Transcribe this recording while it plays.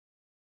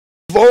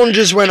phone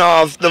just went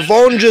off. The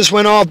phone just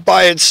went off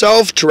by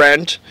itself,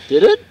 Trent.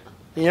 Did it?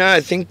 Yeah,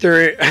 I think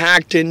they're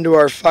hacked into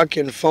our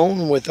fucking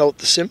phone without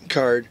the SIM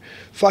card.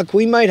 Fuck,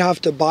 we might have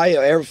to buy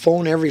a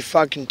phone every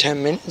fucking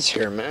 10 minutes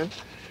here, man.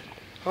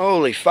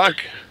 Holy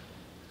fuck.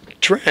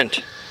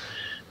 Trent.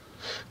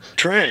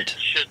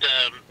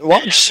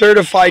 Watch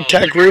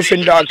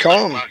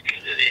CertifiedTechRoofing.com.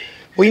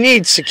 We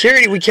need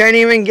security. We can't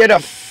even get a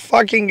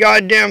fucking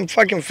goddamn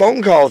fucking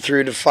phone call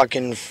through to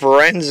fucking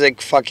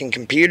forensic fucking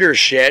computer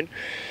shit.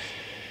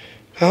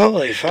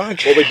 Holy fuck.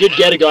 Well, we did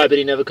get a guy, but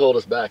he never called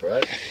us back,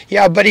 right?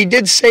 Yeah, but he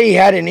did say he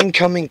had an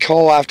incoming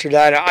call after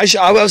that.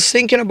 I was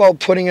thinking about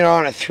putting it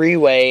on a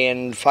three-way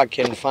and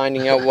fucking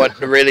finding out what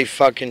the really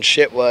fucking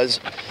shit was.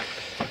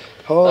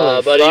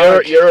 Holy but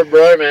fuck. you're a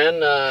bro,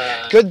 man.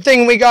 Good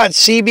thing we got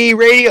CB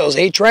radios,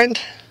 eh, Trent?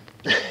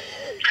 Yeah,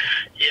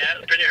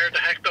 it's pretty hard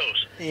to hack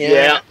those.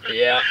 Yeah.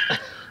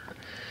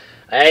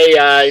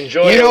 Hey,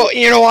 enjoy.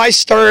 You know, I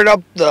started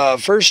up the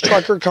first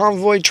trucker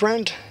convoy,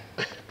 Trent.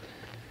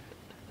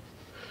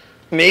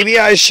 Maybe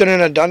I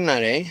shouldn't have done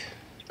that, eh?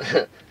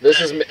 This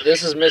is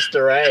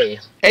Mr. A.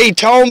 Hey,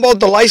 tell him about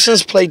the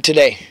license plate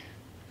today.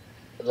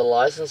 The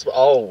license?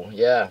 Oh,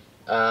 yeah.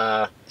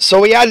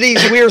 So we had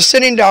these. We were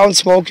sitting down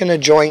smoking a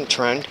joint,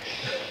 Trent,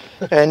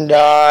 and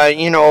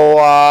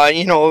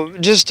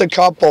just a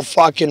couple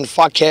fucking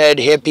fuckhead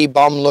hippie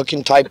bum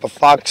looking type of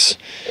fucks.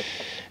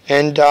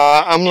 And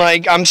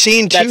I'm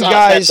seeing two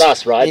guys.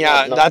 That's us, right?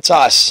 Yeah, that's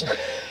us.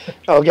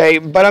 Okay,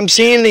 but I'm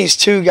seeing these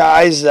two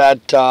guys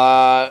that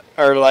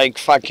are like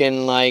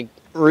fucking like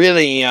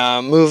really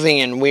moving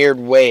in weird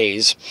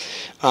ways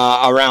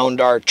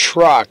around our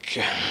truck,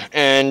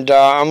 and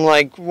I'm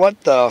like,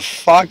 what the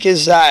fuck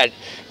is that?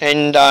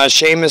 And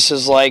Seamus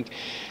is like,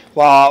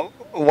 well,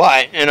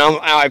 what? And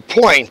I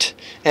point,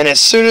 and as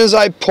soon as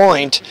I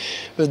point,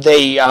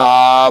 they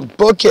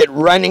book it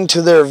running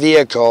to their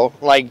vehicle,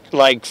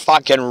 like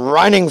fucking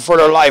running for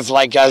their life,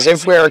 like as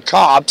if we were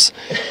cops.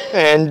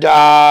 And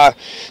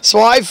so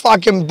I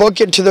fucking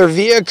book it to their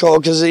vehicle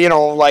because, you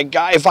know, like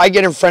if I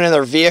get in front of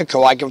their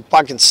vehicle, I can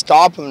fucking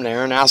stop them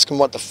there and ask them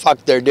what the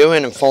fuck they're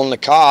doing and phone the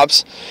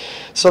cops.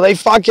 So they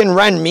fucking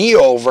ran me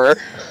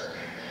over.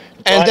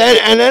 And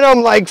then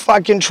I'm like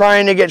fucking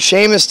trying to get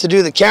Seamus to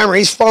do the camera.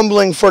 He's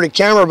fumbling for the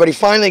camera, but he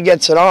finally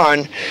gets it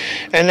on.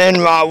 And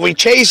then we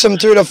chase him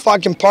through the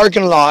fucking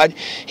parking lot.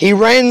 He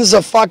runs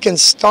a fucking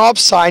stop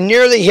sign,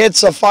 nearly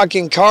hits a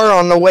fucking car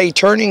on the way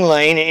turning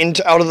lane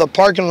out of the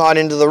parking lot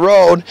into the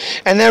road,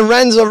 and then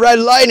runs a red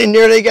light and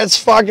nearly gets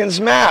fucking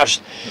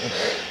smashed.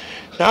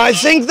 Now I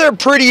think they're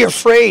pretty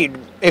afraid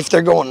if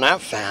they're going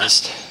that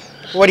fast.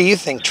 What do you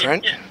think,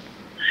 Trent? Yeah,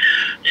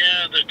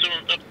 they're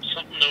doing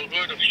something no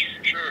good, for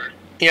sure.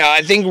 Yeah,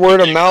 I think word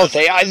of mouth.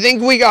 I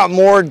think we got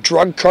more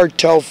drug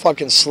cartel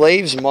fucking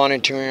slaves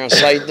monitoring our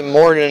site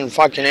more than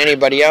fucking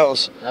anybody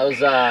else. That was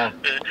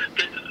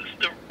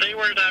They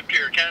weren't after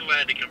your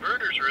catalytic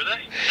converters, were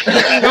they?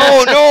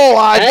 No.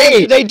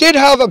 They did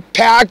have a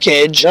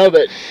package. No,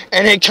 but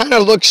and it kind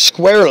of looked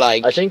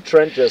square-like. I think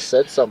Trent just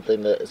said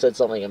something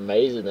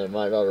amazing that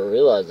might not have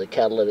realized. The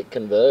catalytic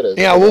converters.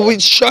 Yeah, well,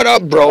 shut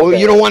up, bro.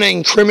 Okay. You don't want to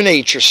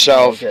incriminate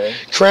yourself. Okay.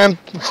 Cramp.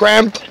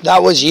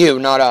 That was you,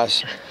 not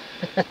us.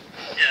 Yeah.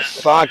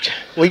 Fuck.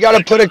 We got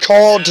to put a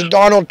call to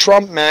Donald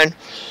Trump, man.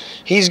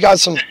 He's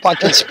got some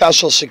fucking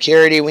special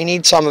security. We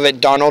need some of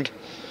it, Donald.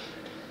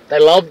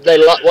 What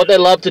they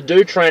love to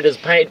do, Trent, is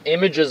paint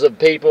images of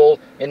people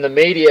in the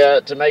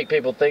media to make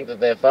people think that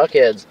they're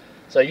fuckheads.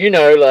 So, you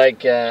know,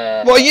 like...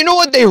 Well, you know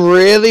what they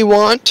really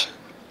want?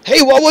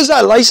 Hey, what was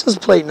that license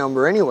plate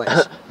number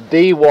anyways?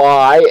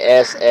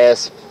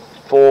 BYSS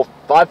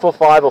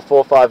 545 or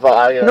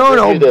 455. No,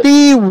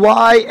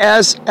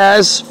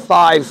 BYSS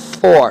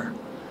 54.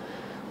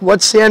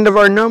 What's the end of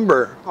our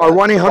number? Our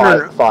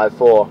 1-800...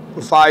 54.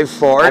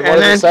 54. And what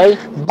does it say?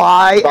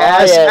 Buy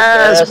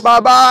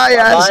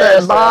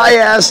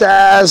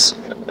SS.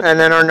 And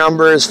then our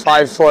number is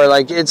 54.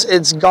 Like,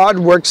 it's God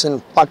works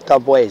in fucked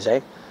up ways, eh?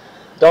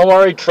 Don't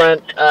worry,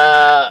 Trent.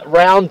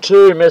 Round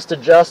 2, Mr.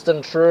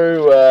 Justin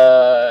True,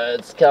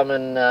 it's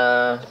coming.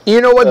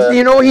 You know what?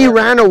 He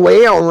ran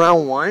away on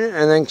round 1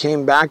 and then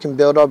came back and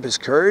built up his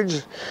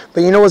courage.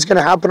 But you know what's going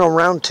to happen on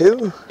round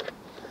 2?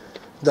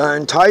 The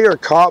entire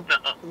cop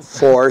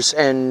force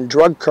and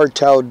drug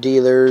cartel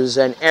dealers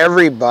and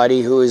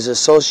everybody who is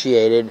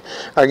associated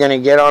are going to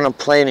get on a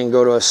plane and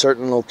go to a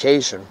certain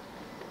location.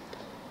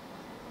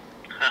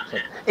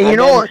 And you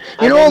know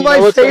what my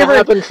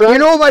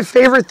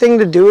favorite thing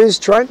to do is,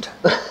 Trent?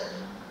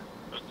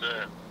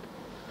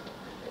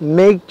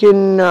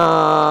 Making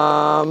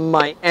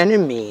my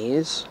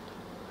enemies,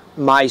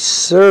 my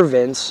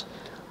servants,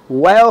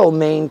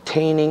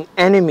 well-maintaining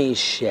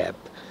enemyship.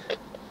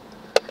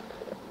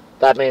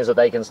 That means that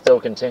they can still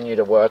continue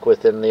to work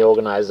within the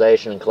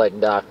organization and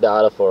collect dark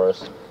data for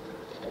us.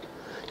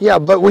 Yeah,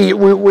 but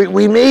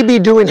we may be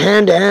doing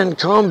hand-to-hand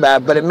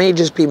combat, but it may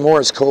just be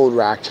Morse code,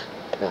 Rack.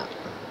 Yeah.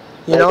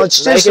 You know,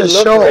 it's just a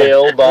show. Make it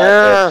look real,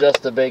 but it's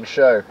just a big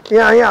show.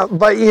 Yeah,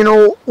 but you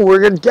know,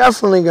 we're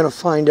definitely going to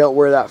find out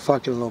where that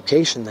fucking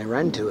location they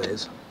ran to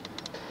is.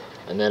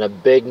 And then a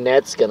big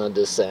net's gonna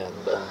descend.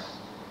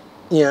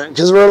 Yeah,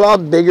 because we're a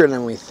lot bigger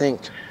than we think.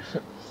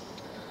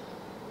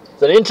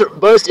 It's the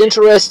most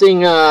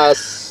interesting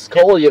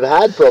call you've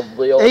had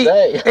probably all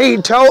day. Hey,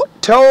 tell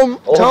them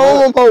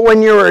about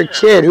when you were a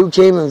kid. Who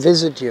came and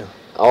visited you?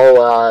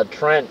 Oh,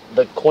 Trent,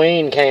 the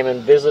Queen came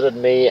and visited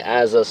me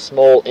as a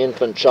small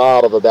infant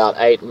child of about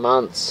 8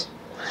 months.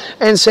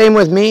 And same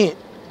with me.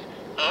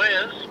 Oh,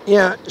 yes.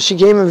 Yeah, she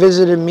came and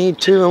visited me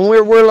too. And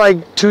we're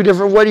like two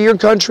different. What are your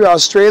country?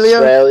 Australia.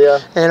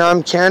 Australia. And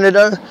I'm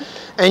Canada.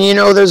 And you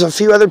know, there's a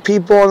few other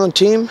people on the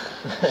team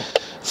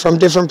from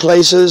different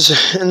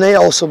places, and they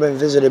also been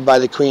visited by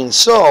the Queen.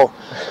 So,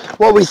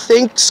 what we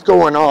think's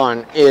going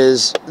on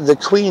is the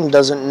Queen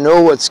doesn't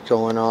know what's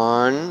going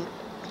on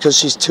because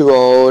she's too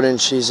old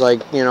and she's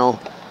like, you know,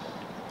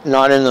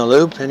 not in the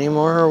loop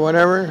anymore or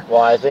whatever.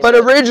 Well, I think. But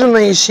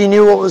originally, she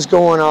knew what was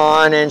going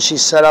on, and she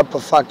set up a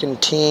fucking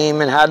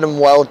team and had them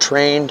well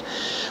trained.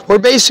 We're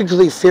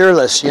basically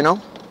fearless, you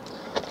know.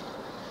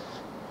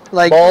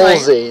 Like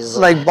ballsies.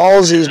 Like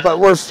ballsies, but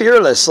we're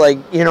fearless. Like,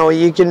 you know,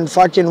 you can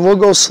fucking, we'll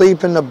go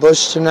sleep in the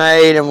bush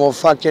tonight and we'll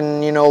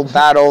fucking, you know,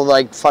 battle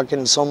like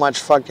fucking so much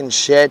fucking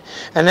shit.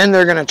 And then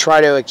they're going to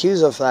try to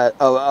accuse of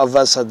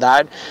us of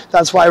that.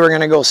 That's why we're going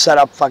to go set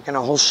up fucking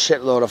a whole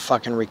shitload of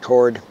fucking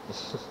record.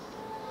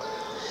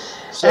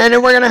 And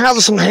then we're going to have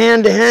some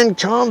hand-to-hand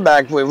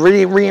combat with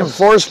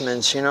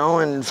reinforcements, you know,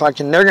 and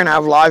fucking they're going to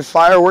have live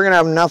fire. We're going to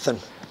have nothing.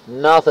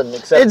 Nothing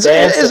except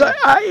dancing.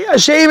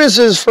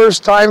 Seamus's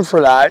first time for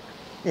that,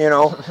 you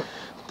know,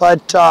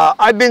 but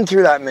I've been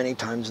through that many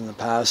times in the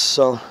past.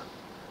 So,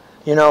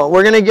 you know,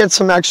 we're gonna get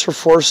some extra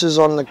forces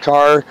on the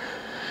car,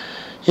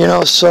 you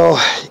know. So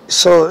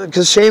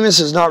because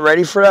Seamus is not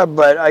ready for that,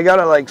 but I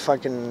gotta like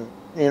fucking,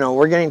 you know,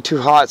 we're getting too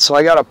hot, so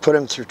I gotta put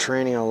him through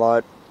training a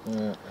lot.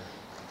 Mm.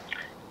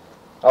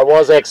 I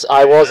was ex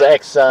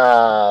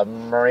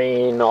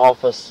Marine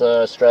officer,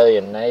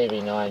 Australian Navy,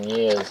 9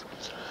 years.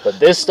 But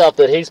this stuff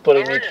that he's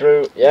putting me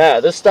through,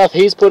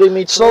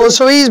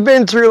 So he's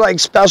been through like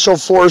special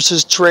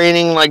forces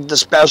training, like the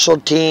special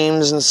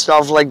teams and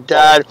stuff like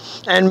that.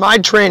 And my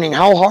training,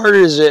 how hard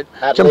is it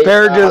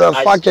compared to the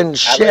fucking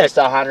shit? At least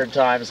 100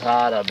 times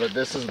harder, but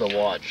this is the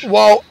watch.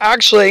 Well,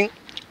 actually,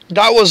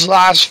 that was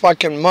last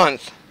fucking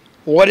month.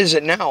 What is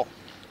it now?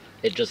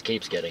 It just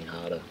keeps getting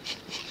harder.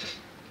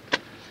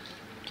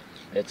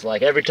 It's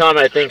like every time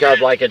I think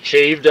I've like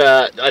achieved,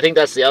 I think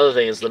that's the other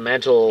thing, is the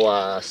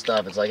mental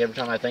stuff. It's like every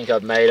time I think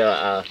I've made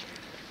a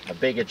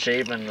big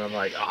achievement, I'm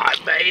like, oh, I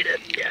made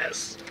it,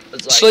 yes.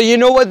 It's like, so you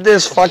know what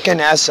this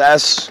fucking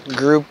SS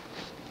group,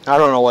 I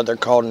don't know what they're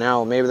called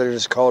now, maybe they're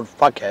just called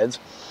fuckheads,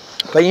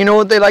 but you know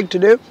what they like to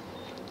do?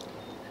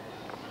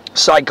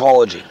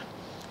 Psychology.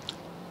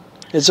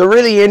 It's a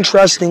really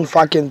interesting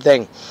fucking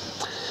thing.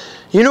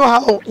 You know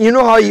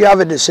how you have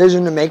a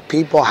decision to make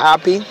people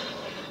happy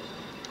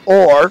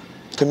or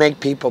to make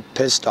people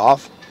pissed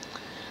off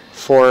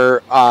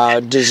for a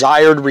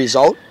desired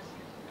result?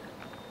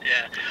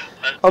 Yeah.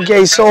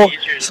 Okay, so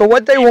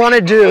what they want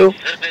to do...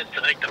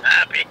 to make them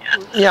happy.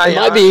 Yeah, it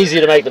might be easy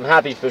to make them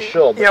happy for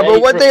sure. But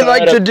but what they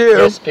like to do...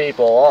 piss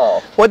people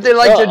off. What they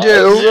like to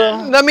do...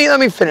 Let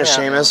me finish,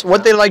 Seamus.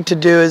 What they like to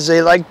do is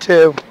they like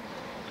to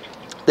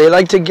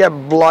get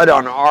blood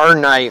on our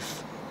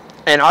knife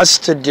and us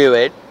to do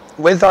it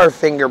with our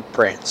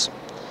fingerprints.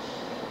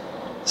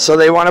 So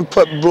they want to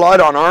put blood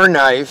on our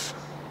knife,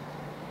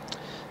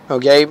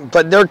 okay,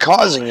 but they're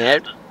causing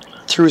it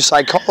through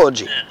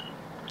psychology.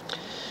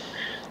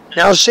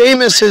 Now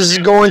Seamus is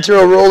going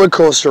through a roller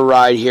coaster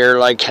ride here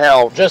like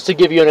hell. Just to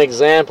give you an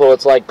example,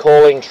 it's like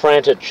calling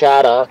Trent at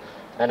Chatter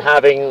and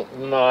having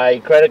my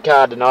credit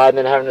card denied and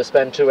then having to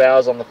spend 2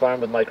 hours on the phone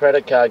with my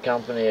credit card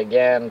company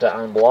again to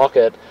unblock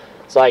it.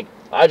 It's like,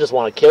 I just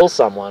want to kill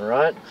someone,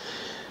 right?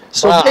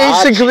 So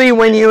basically,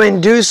 when you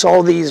induce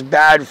all these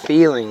bad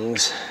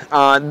feelings,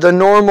 the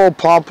normal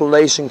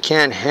population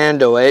can't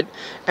handle it,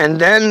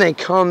 and then they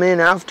come in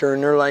after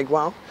and they're like,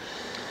 well,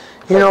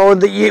 you know,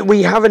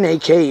 we have an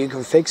AK, you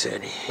can fix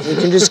it. You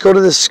can just go to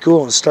the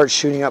school and start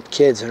shooting up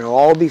kids and it'll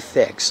all be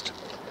fixed.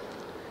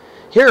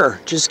 Here,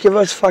 just give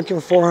us fucking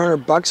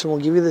 $400 and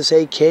we'll give you this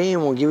AK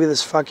and we'll give you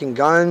this fucking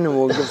gun and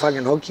we'll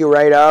fucking hook you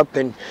right up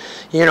and,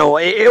 you know,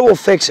 it will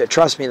fix it.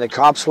 Trust me, the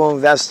cops will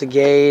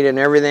investigate and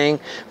everything.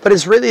 But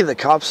it's really the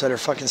cops that are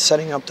fucking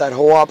setting up that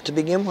whole op to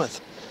begin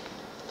with.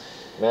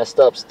 Messed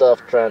up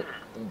stuff, Trent.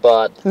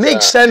 But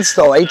makes sense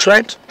though, eh,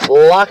 Trent?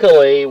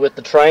 Luckily, with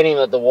the training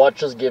that the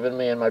watch has given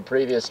me in my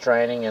previous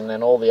training and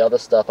then all the other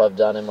stuff I've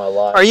done in my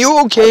life. Are you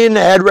okay in the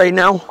head right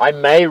now? I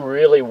may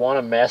really want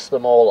to mess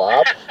them all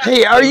up.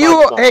 Hey, are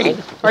you okay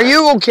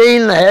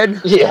in the head?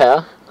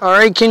 Yeah. All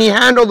right, can you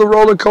handle the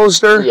roller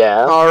coaster?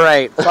 Yeah. All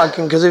right,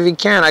 fucking, because if you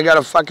can't, I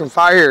gotta fucking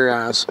fire your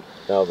ass.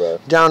 No, bro.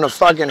 Down to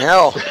fucking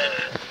hell.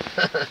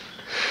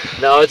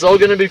 No, it's all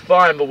going to be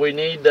fine, but we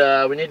need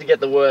to get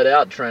the word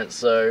out, Trent.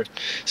 So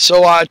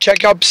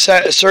check out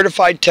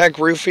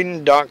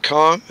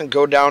CertifiedTechRoofing.com and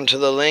go down to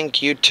the link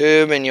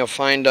YouTube, and you'll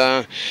find.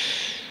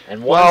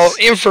 And Well, once,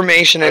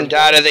 information and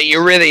data that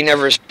you really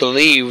never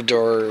believed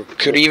or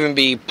could even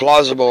be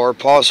plausible or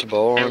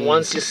possible. and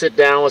once you sit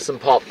down with some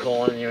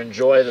popcorn and you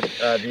enjoy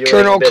the viewing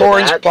Colonel a bit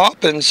Corn's of that,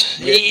 poppins.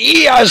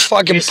 He has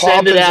fucking you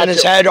send it poppins out in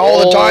his to head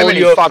all the time, and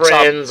he your fucks up.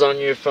 friends on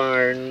your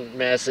phone,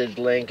 message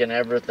link and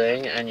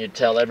everything, and you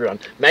tell everyone.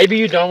 Maybe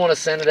you don't want to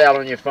send it out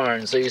on your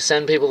phone, so you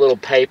send people little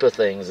paper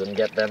things and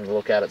get them to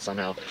look at it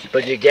somehow.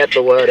 But you get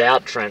the word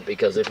out, Trent,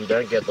 because if you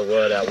don't get the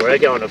word out, we're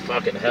going to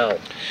fucking hell.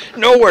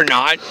 No, we're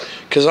not,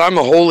 because I'm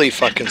a holy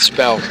fucking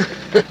spell.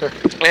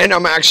 And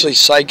I'm actually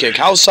psychic.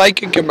 How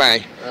psychic am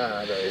I?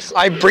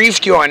 I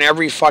briefed you on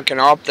every fucking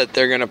op that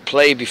they're going to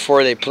play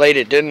before they played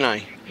it, didn't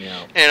I?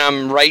 Yeah. And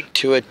I'm right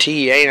to a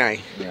T, ain't I?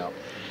 Yeah.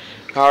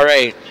 All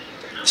right.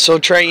 So,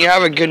 Trent, you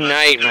have a good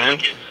night, man.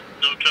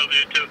 No trouble,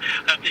 you two.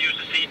 Have to use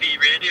a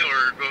CB radio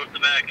or go out in the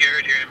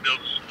backyard here and build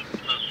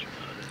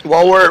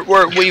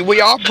Well,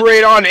 we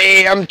operate on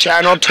AM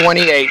channel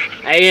 28.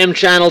 AM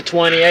channel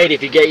 28.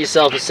 If you get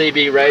yourself a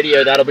CB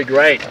radio, that'll be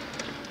great.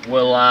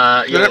 We'll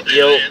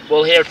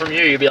we'll hear from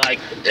you. You'll be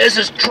like, "This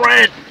is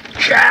Trent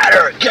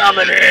Chatter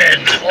coming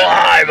in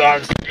live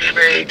on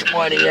CB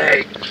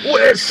 28.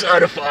 We're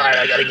certified."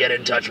 I gotta get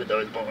in touch with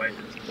those boys.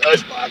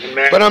 Those fucking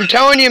men. But I'm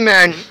telling you,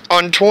 man,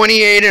 on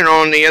 28 and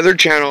on the other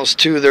channels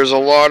too, there's a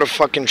lot of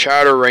fucking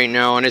chatter right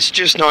now, and it's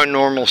just not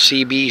normal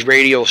CB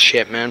radio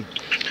shit, man.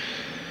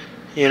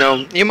 You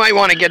know, you might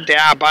want to get the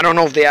app. I don't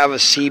know if they have a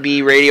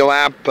CB radio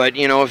app, but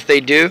you know, if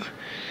they do,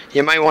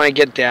 you might want to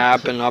get the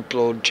app and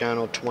upload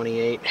channel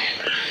 28.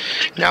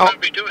 Now,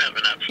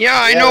 yeah,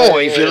 I know.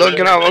 If you look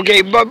it up,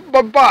 okay.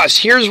 But boss,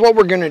 here's what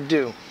we're gonna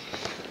do.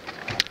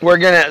 We're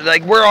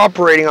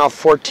operating off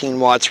 14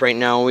 watts right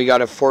now. We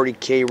got a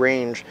 40K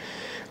range.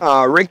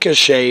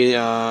 Ricochet,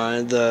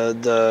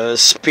 the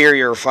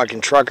superior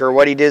fucking trucker,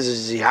 what he does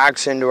is he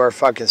hacks into our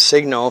fucking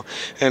signal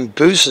and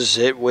boosts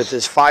it with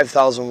his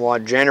 5,000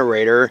 watt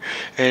generator,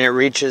 and it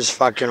reaches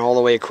fucking all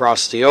the way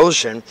across the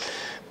ocean.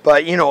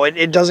 But, you know,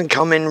 it doesn't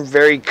come in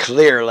very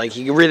clear. Like,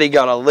 you really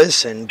gotta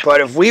listen. But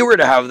if we were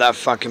to have that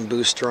fucking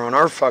booster on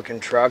our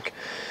fucking truck,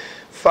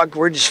 fuck,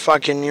 we're just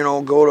fucking, you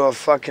know, go to a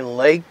fucking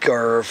lake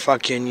or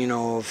fucking, you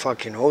know,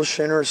 fucking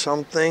ocean or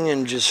something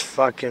and just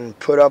fucking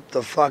put up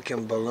the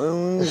fucking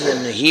balloons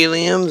and the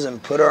heliums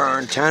and put our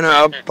antenna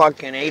up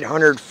fucking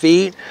 800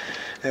 feet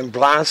and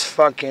blast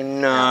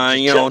fucking,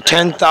 you know,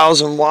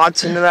 10,000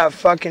 watts into that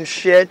fucking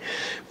shit.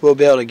 We'll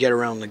be able to get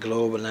around the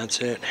globe, and that's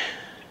it.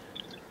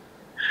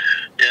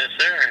 Yes,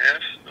 sir.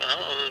 Yes.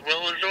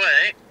 Well, there's a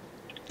way.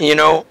 You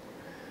know,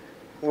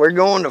 we're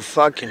going to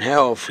fucking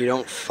hell if we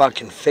don't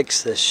fucking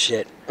fix this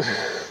shit.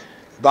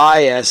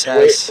 Bye,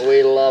 SS.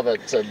 We love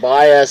it. So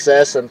bye,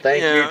 SS, and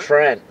thank you,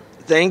 Trent.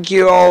 Thank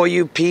you, all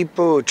you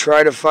people who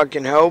try to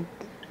fucking help.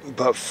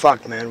 But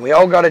fuck, man, we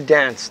all gotta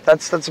dance.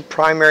 That's a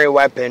primary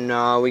weapon.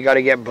 We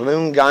gotta get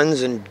balloon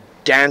guns and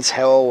dance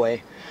hell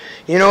away.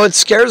 You know, it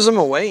scares them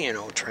away, you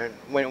know, Trent.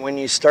 When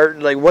you start,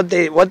 like, what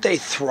they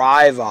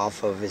thrive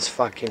off of is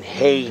fucking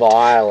hate,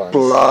 violence,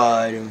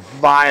 blood, and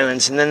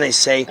violence, and then they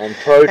say, and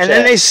protest. And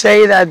then they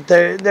say that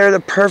they're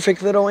the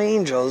perfect little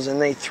angels, and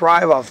they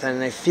thrive off that,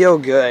 and they feel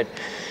good.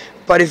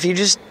 But if you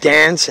just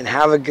dance and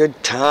have a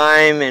good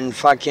time and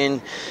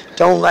fucking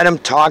don't let them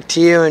talk to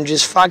you and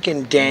just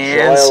fucking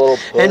dance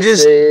and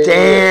just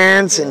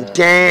dance and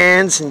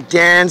dance and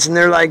dance, and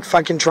they're like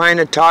fucking trying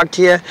to talk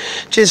to you,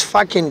 just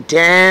fucking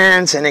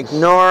dance and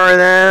ignore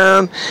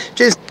them.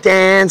 Just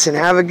dance and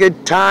have a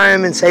good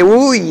time and say,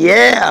 "Ooh,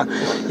 yeah."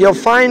 You'll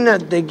find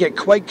that they get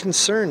quite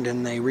concerned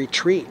and they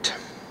retreat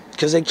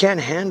because they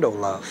can't handle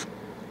love.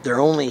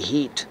 They're only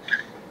heat.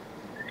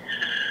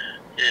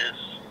 Yes.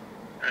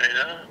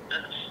 Right on.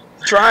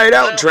 Try it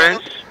out,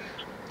 Trent.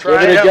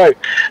 Try it out. Go.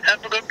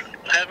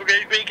 Have a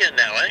great weekend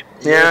now, eh?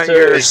 Yeah,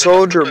 you're a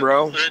soldier,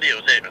 bro. Video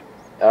saving.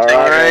 All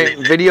right,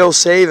 video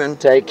saving.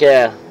 Take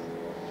care.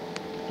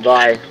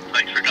 Bye.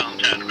 Thanks for calling,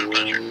 Chad. It's been a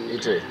pleasure. You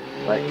too.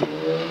 Bye.